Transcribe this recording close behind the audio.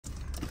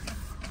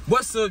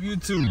What's up,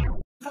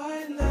 YouTube?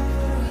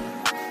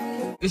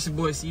 It's your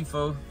boy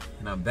C4,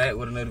 and I'm back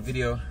with another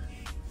video.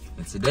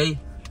 And today,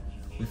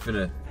 we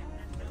finna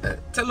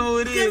tell them who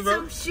it is,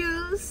 bro. Get some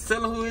shoes.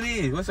 Tell them who it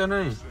is. What's your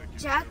name?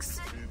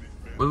 Jackson.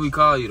 What do we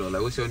call you though?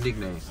 Like, what's your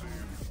nickname?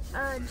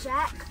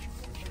 Jack.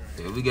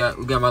 Yeah, we got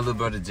my little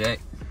brother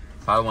Jack,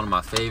 probably one of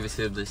my favorite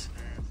siblings.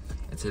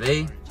 And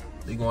today,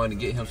 we going to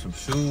get him some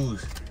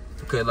shoes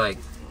because like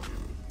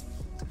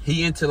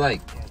he into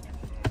like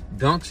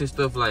dunks and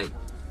stuff like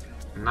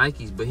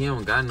Nikes, but he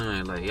don't got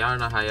none. Like, y'all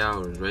know how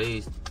y'all was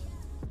raised.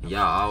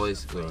 Y'all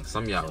always, well,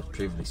 some of y'all was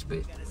privileged,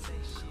 but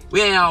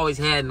we ain't always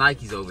had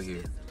Nikes over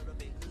here.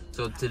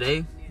 So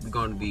today, we're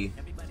gonna be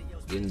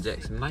getting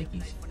Jack some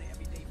Nikes.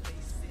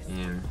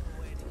 And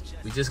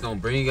we just gonna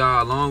bring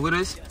y'all along with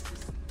us.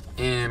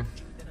 And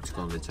just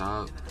gonna let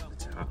y'all,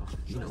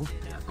 you know,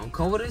 y'all gonna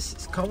come with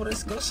us,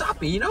 go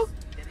shopping, you know?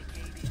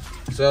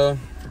 So,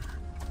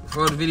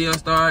 before the video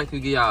starts, we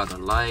get y'all to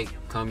like,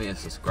 comment, and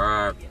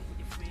subscribe.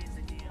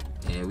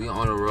 And we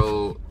on the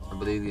road, I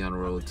believe we on the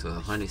road to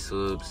 100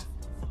 subs.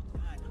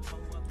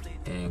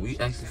 And we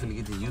actually finna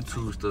get the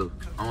YouTube stuff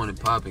on and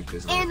popping.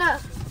 And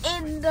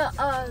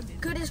the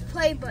goodest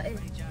play button.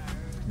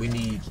 We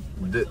need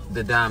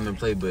the diamond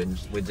play button,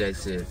 what Jack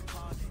said.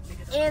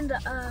 And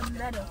the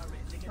metal.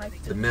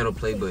 Like the metal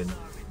play button.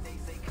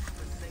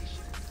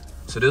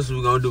 So this is what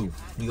we're gonna do.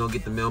 We gonna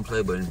get the metal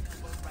play button.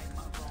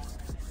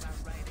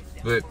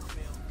 But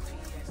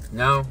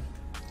now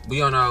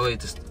we on our way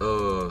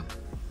to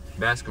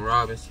Baskin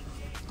Robbins,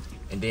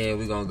 and then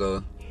we gonna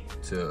go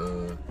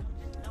to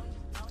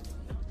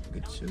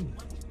get the shoe.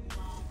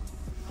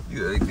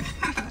 You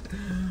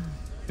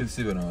let's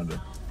see what I'm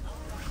doing.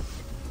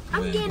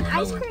 I'm getting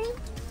ice cream.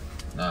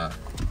 Nah.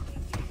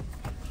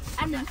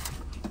 I know.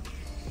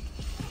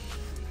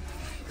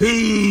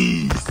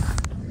 Peace.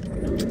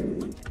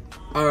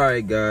 All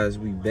right, guys,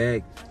 we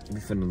back. We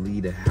finna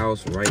leave the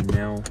house right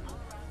now.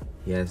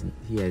 He has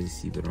his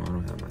seatbelt on. I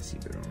don't have my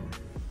seatbelt on,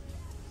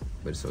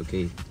 but it's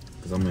okay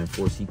because I'm gonna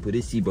force he put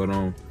his seatbelt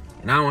on,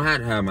 and I don't have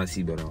to have my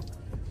seatbelt on.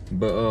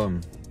 But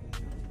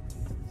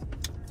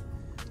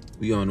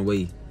we on the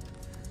way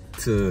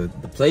to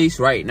the place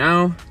right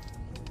now,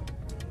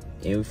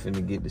 and we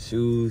finna get the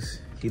shoes.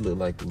 He look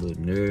like a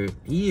little nerd.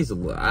 He is a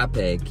little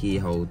iPad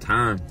kid whole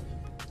time.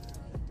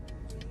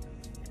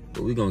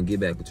 But we gonna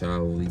get back with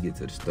y'all when we get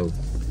to the store.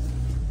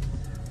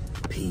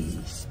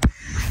 Peace.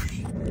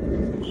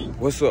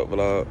 What's up,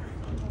 vlog?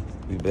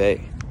 We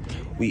back.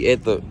 We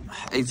at the,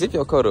 hey, zip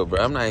your coat up, bro.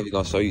 I'm not even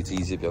gonna show you till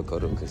you zip your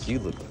coat up because you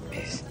look a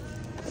mess.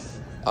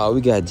 Oh,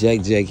 we got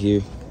Jack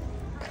here.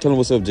 Tell him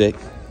what's up, Jack.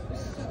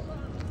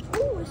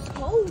 Ooh, it's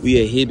cold.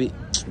 We at Hibbett.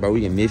 Bro,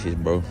 we in Memphis,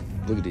 bro.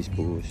 Look at this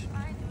bush.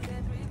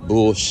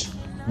 Bush.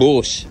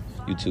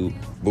 YouTube.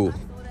 Bull.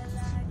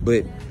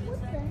 But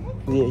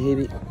we at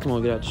Hibbett. Come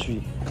on, get out the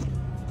street.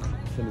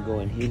 Finna go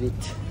and hit it.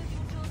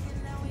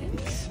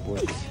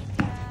 Sports.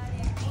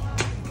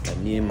 Got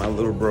me and my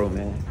little bro,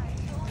 man.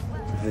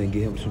 I'm finna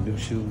get him some new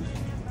shoes.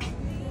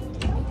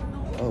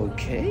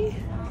 Okay.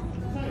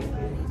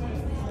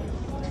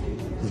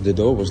 The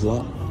door was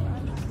locked.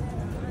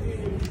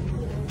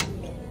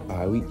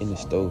 Alright, we in the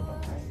store.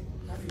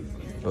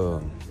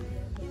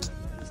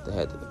 Still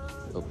had to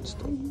open the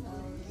store.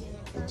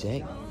 And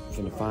Jack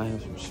finna find him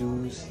some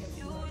shoes.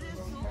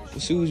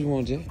 What shoes you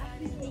want, Jack?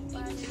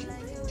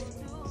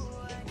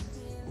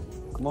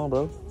 Come on,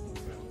 bro.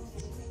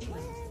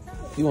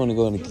 You want to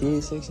go in the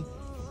kids section?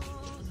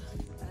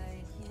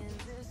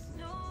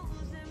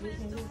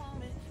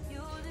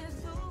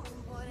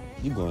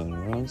 You going in the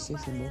wrong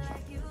section, bro.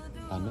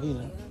 I know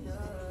you're not.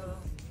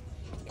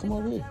 Come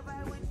over here.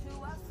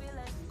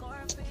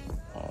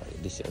 Oh,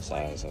 this your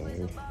size over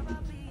here.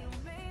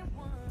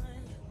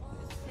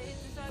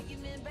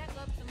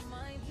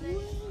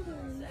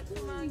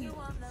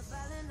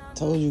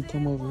 Told you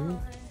come over here.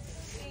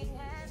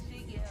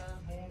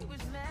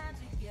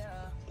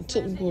 I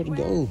told him where to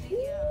go.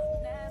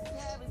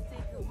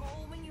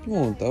 You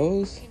want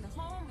those?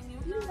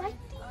 You like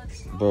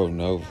these? Bro,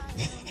 no.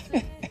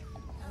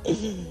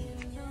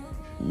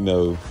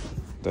 No.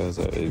 Those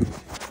are ugly.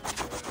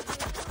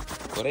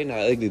 Well, they not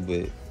ugly, but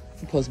you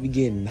supposed to be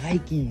getting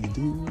Nikes,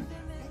 dude.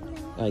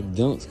 Like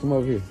dunks. Come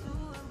over here.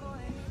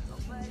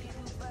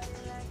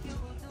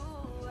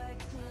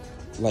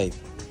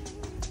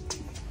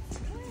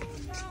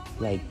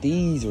 Like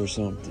these or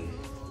something.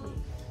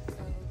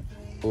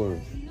 Or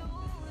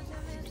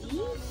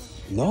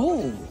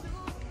no.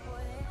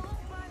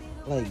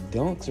 Like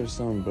dunks or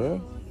something,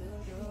 bro.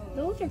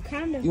 Those are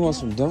kind of. You want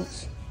some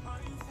dunks?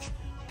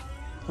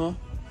 Huh?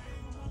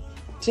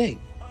 Jake.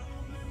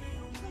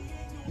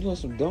 You want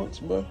some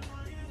dunks, bro?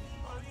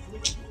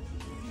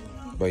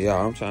 But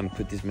y'all, I'm trying to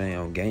put this man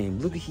on game.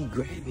 Look at he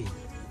grabbing.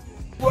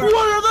 What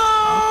are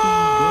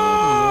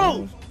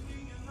those?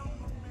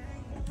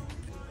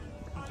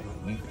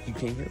 You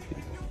can't help it.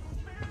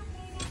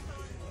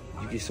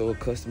 You get so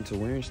accustomed to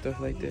wearing stuff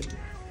like that.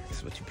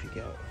 That's what you pick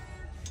out.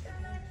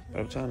 But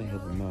I'm trying to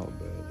help him out,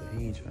 bro. But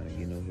he ain't trying to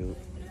get no help.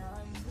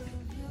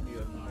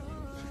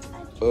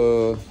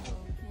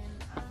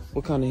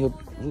 What kind of help?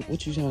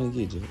 What you trying to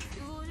get, Jack?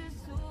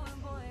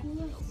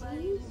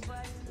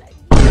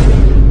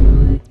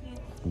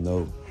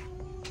 No.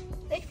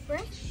 They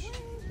fresh?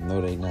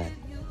 No, they not.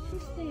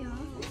 Yes, they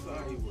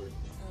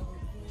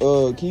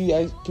are.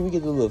 Can we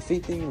get the little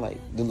fit thing, like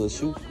the little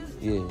shoe?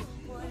 Yeah.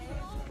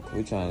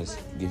 We're trying to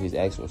get his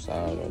actual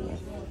size right now.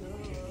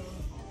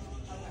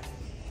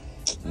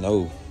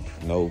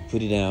 No,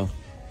 put it down.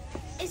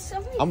 It's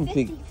only I'm gonna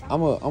pick.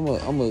 I'm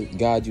gonna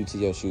guide you to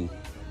your shoe.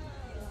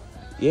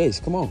 Yes,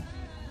 come on.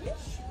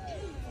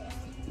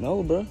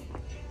 No, bro.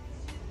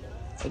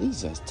 Oh,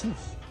 these are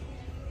tough.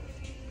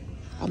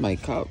 I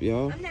might cop,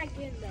 y'all. I'm not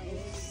getting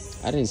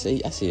those. I didn't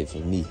say. I said for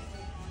me.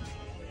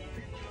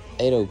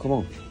 Hey, though, come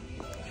on.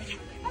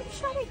 I'm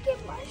trying to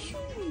get my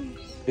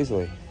shoes. This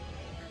way.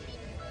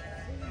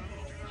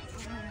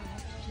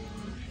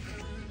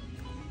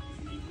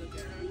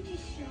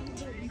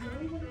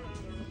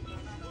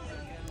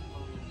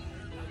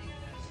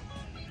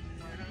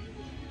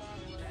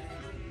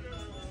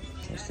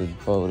 That's the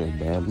photo,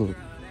 bad look.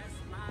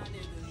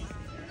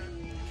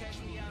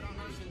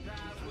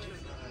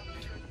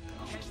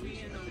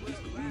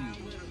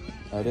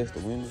 Oh, that's the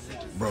window?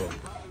 Bro,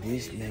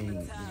 this man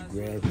is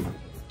grabbing.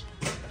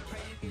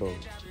 Bro,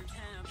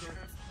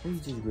 who you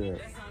just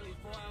grabbed?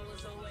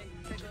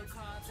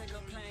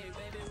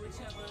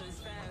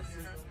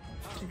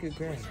 Take a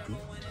grab, dude.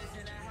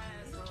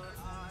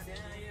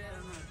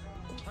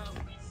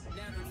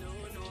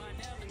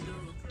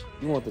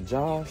 You want the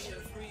jaws?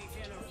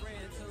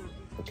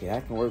 Okay,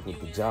 I can work with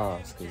the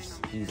jaws because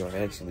these are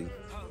actually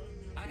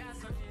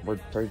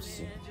worth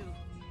purchasing.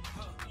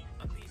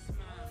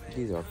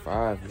 These are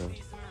 $5 though.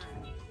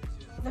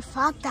 The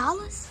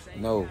 $5?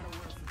 No.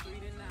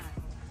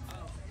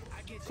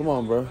 Come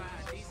on, bro.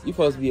 You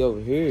supposed to be over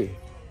here.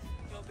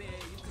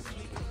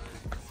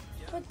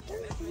 But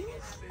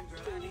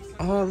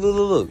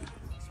Look.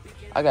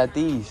 I got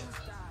these.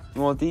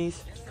 You want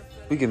these?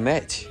 We can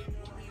match.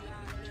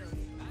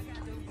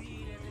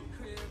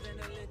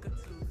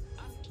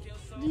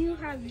 do you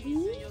have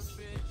these?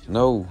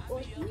 No.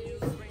 Or these?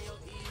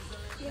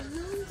 You have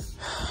those?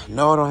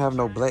 No, I don't have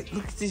no black.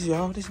 Look at this,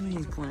 y'all. This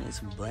man's pointing at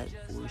some black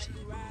forces,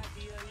 bro.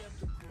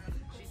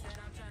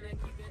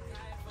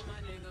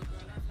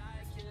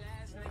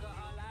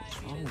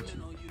 What's wrong with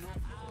you?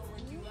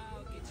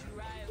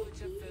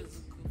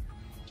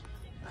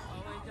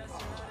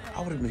 I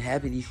would have been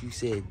happy if you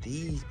said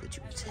these, but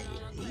you said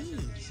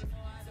these.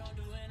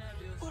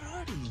 What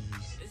are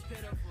these?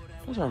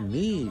 Those are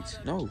mids.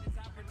 No.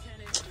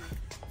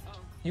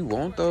 You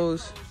want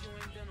those?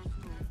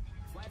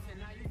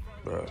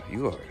 Bro,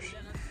 you are.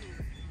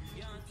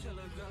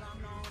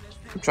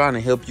 I'm trying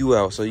to help you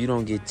out so you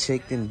don't get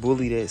checked and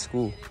bullied at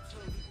school.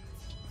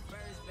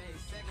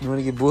 You want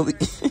to get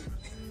bullied?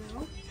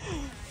 No.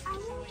 I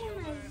want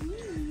one of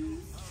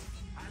these.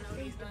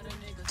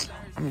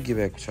 I'm going to get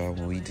back with y'all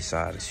when we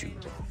decide to shoot.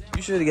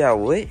 You should have got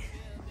what?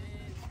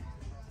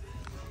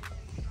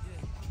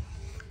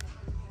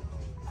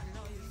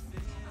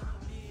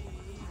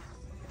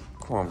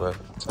 Come on, bro.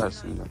 Try to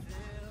shoot them.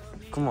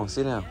 Come on,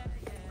 sit down.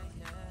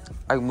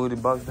 I can move the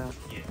box down?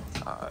 Yeah.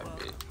 Alright,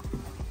 bet.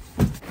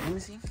 Let me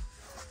see.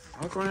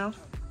 Walk around.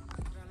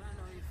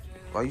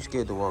 Why you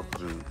scared to walk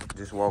through?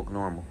 Just walk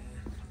normal.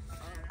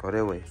 Go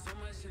that way.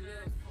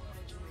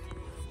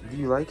 Do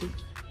you like it?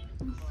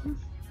 Mm-hmm.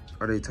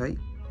 Are they tight?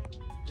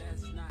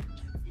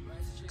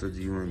 So do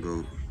you want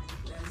to go?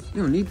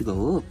 You don't need to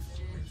go up.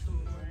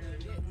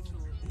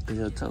 Because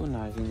your toe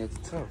knife ain't at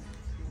the toe.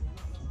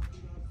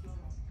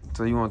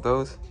 So you want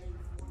those?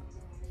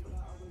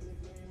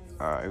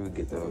 Alright, we'll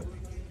get those.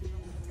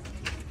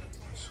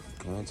 So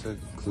going to a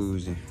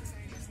conclusion.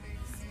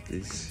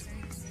 This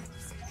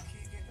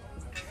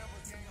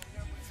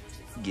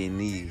getting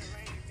these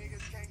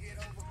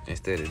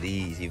instead of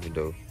these, even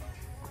though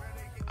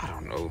I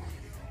don't know.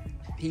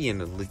 He in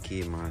the little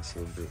kid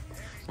mindset, but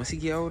once he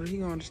get older, he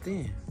gonna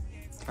understand.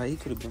 Like, he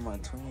could have been my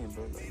twin,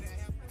 bro. Like,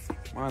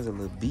 mine's a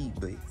little beat,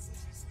 but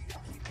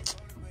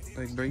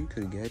like, bro, you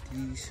could have got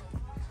these,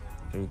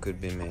 and we could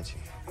have been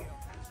matching.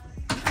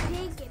 I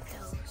did get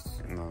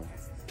those. No,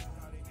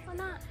 Why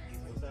not?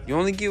 you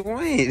only get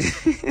one.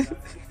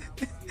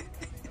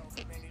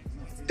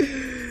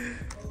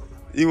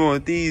 You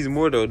want these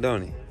more though,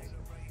 don't you?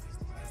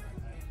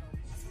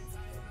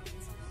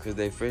 Cause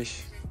they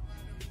fresh.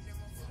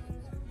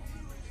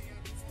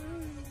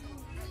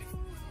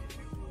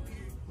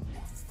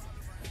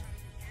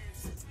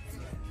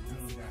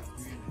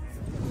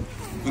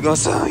 We gonna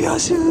sell y'all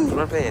shoes.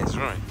 Run fast,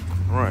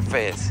 run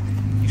fast.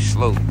 You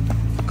slow.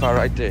 Car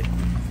right there.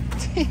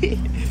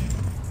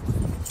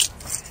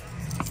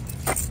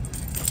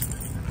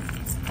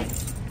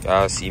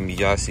 Y'all see me,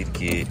 y'all see the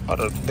kid. Oh,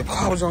 the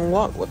car was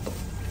unlocked. What the?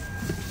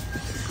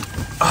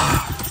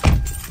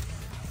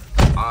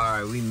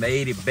 Alright, we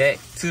made it back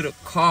to the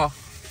car.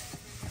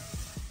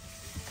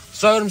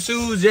 Show them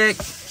shoes, Jack.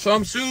 Show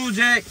them shoes,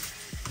 Jack.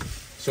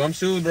 Show them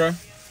shoes, bro.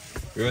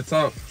 Real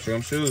talk. Show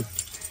them shoes.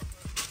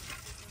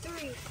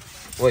 3.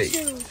 Wait.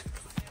 2.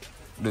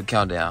 Do a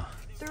countdown.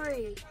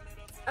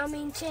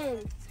 10.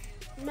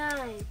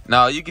 9.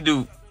 No, you can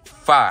do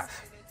 5.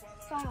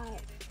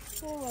 5,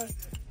 4,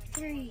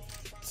 3,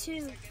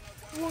 2,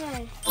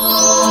 1.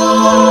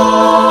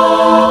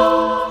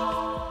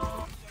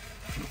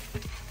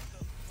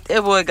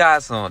 That boy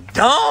got some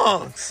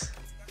dunks.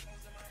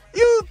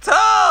 You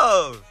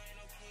tough.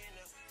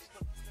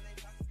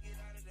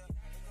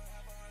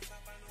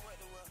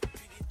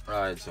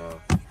 Alright, y'all.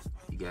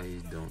 He got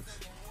his dunks.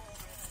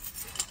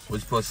 What you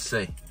supposed to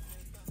say?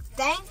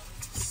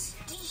 Thanks,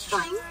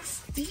 Deshaun.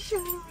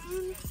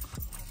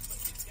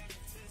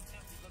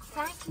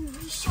 Thank you,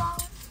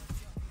 Deshaun.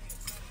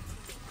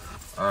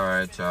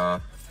 Alright,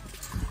 y'all.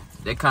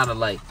 That kind of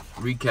like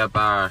recap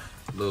our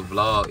little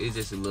vlog. It's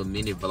just a little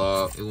mini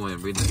vlog. It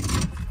wasn't really,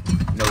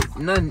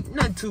 nothing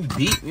too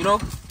deep, you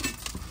know.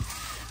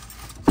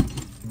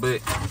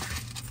 But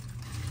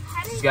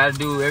just gotta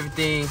do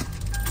everything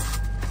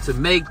to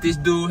make this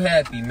dude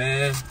happy,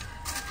 man.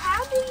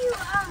 How do you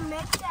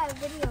make that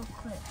video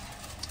clip?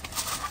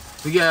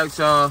 We got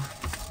y'all.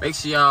 Make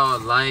sure y'all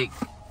like,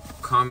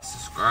 comment,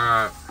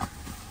 subscribe.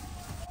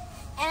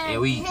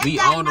 And we hit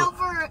that on the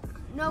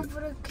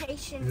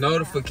notification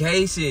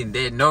notification.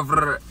 That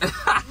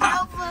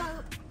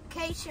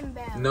notification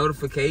bell.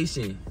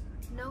 Notification.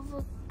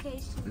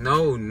 Notification.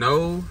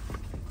 Notification.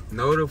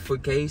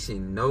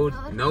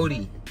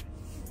 Notification.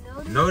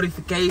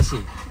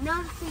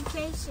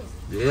 Notification.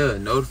 Yeah,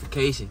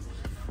 notification.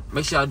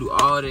 Make sure y'all do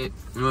all that.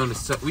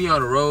 We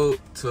on the road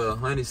to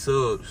 100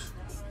 subs.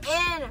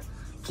 And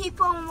keep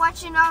on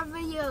watching our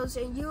videos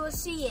and you will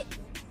see it.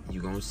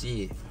 You gonna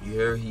see it. You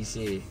heard what he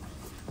said.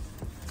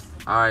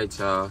 Alright,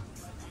 y'all.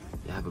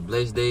 Y'all have a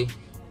blessed day.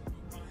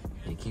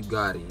 And keep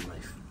God in your life.